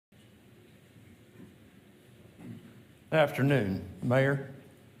Good afternoon, Mayor,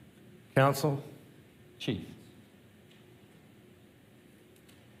 Council, Chief.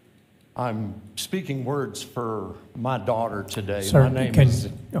 I'm speaking words for my daughter today. Sir, my name is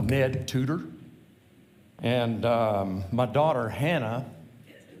Ned Tutor, and my daughter Hannah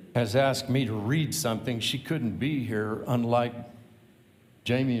has asked me to read something. She couldn't be here, unlike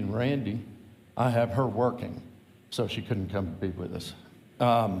Jamie and Randy. I have her working, so she couldn't come be with us.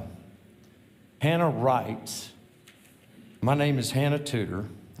 Hannah writes, "My name is Hannah Tutor.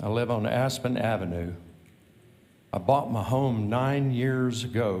 I live on Aspen Avenue. I bought my home 9 years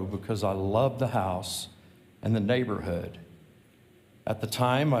ago because I love the house and the neighborhood. At the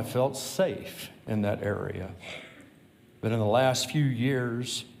time, I felt safe in that area. But in the last few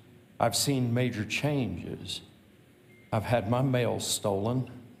years, I've seen major changes. I've had my mail stolen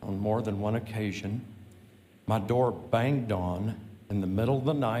on more than one occasion, my door banged on in the middle of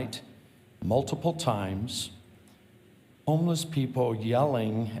the night multiple times, homeless people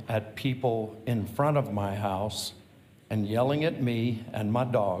yelling at people in front of my house and yelling at me and my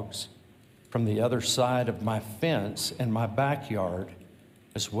dogs from the other side of my fence in my backyard,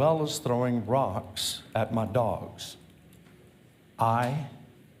 as well as throwing rocks at my dogs. I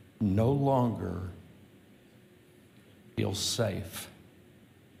no longer feel safe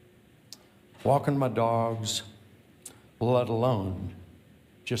walking my dogs, let alone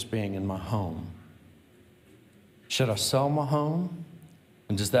just being in my home. Should I sell my home?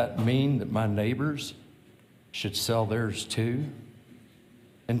 And does that mean that my neighbors should sell theirs too?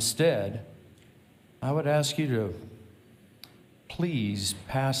 Instead, I would ask you to please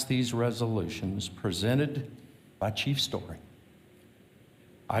pass these resolutions presented by Chief Story.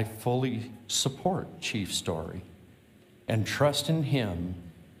 I fully support Chief Story and trust in him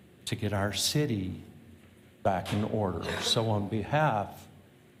to get our city back in order. So on behalf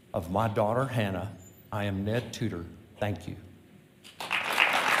of my daughter, Hannah, I am Ned Tutor. Thank you.